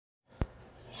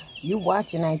You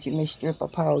watching, ain't you, Miss Stripper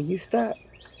Pole? You stuck?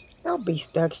 Don't be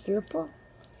stuck, stripper.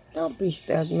 Don't be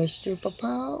stuck, Miss Stripper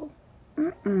Pole.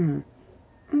 Mm-mm.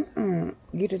 Mm-mm.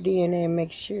 Get a DNA and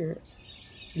make sure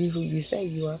you who you say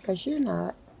you are, because you're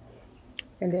not.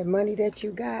 And that money that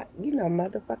you got, you know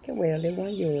motherfucking well it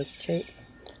wasn't yours, chick.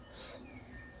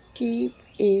 Keep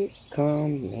it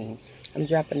coming. I'm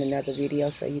dropping another video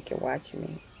so you can watch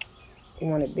me. You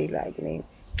want to be like me.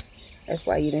 That's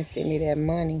why you didn't send me that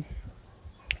money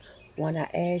when I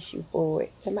asked you for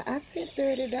it. Tell me, I sent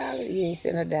 $30. You ain't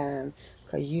sent a dime.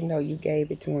 Because you know you gave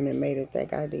it to him and made him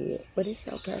think I did. But it's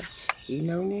okay. You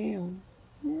know now.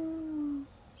 Mm.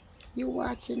 You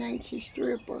watching, ain't you,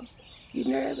 stripper? You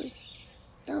nervous?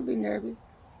 Don't be nervous.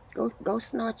 Go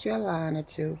snort your line or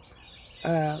two.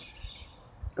 Uh,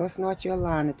 Go snort your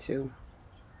line or two.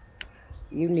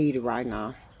 You need it right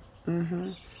now.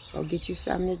 Mm-hmm. Go get you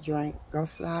something to drink. Go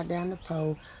slide down the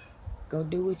pole. Go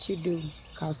do what you do.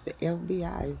 Cause the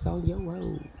FBI is on your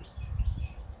road.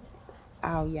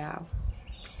 All y'all.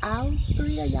 All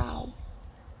three of y'all.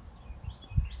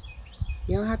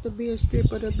 You don't have to be a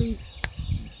stripper to be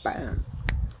bam.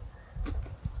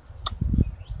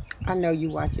 I know you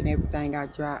watching everything I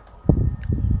drop.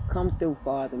 Come through,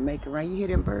 Father. Make it rain. You hear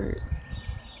them birds?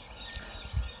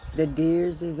 The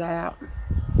deers is out.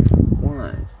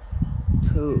 1,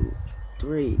 2,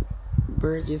 3.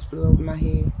 Bird just flew over my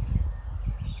head.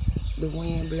 The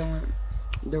wind blowing.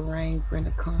 The rain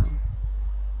finna come.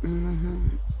 Mm-hmm.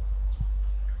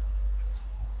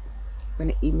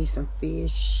 Gonna eat me some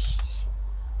fish,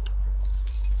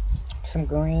 some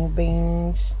green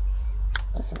beans,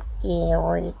 some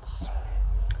carrots,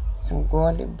 some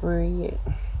garlic bread.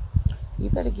 You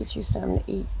better get you something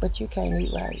to eat, but you can't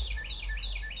eat right.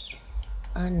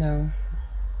 I know.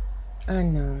 I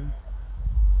know.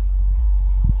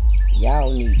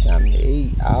 Y'all need something to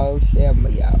eat. All 7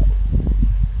 of y'all.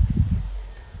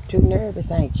 Too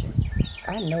nervous, ain't you?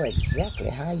 I know exactly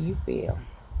how you feel.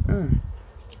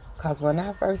 Cause when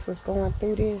I first was going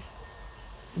through this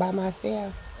by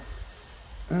myself,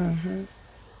 y'all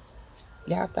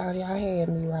thought y'all had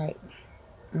me right.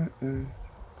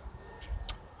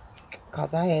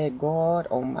 Cause I had God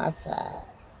on my side.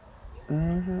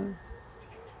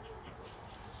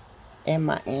 And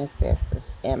my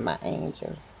ancestors and my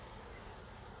angel.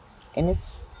 And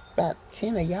it's about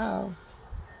 10 of y'all.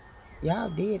 Y'all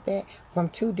did that from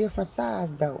 2 different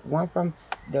sides though. One from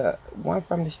the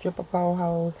stripper pole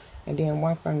hole, and then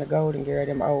one from the golden girl,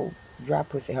 them old dry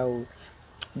pussy holes.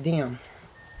 Them.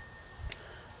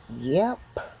 Yep.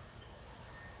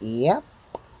 Yep.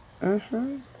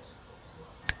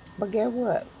 But guess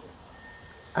what?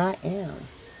 I am.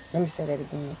 Let me say that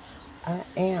again. I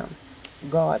am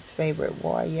God's favorite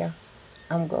warrior.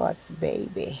 I'm God's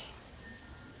baby.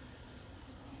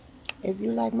 If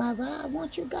you like my vibe,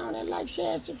 won't you go and like,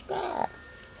 share, subscribe?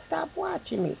 Stop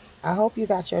watching me. I hope you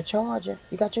got your charger.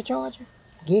 You got your charger?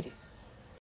 Get it.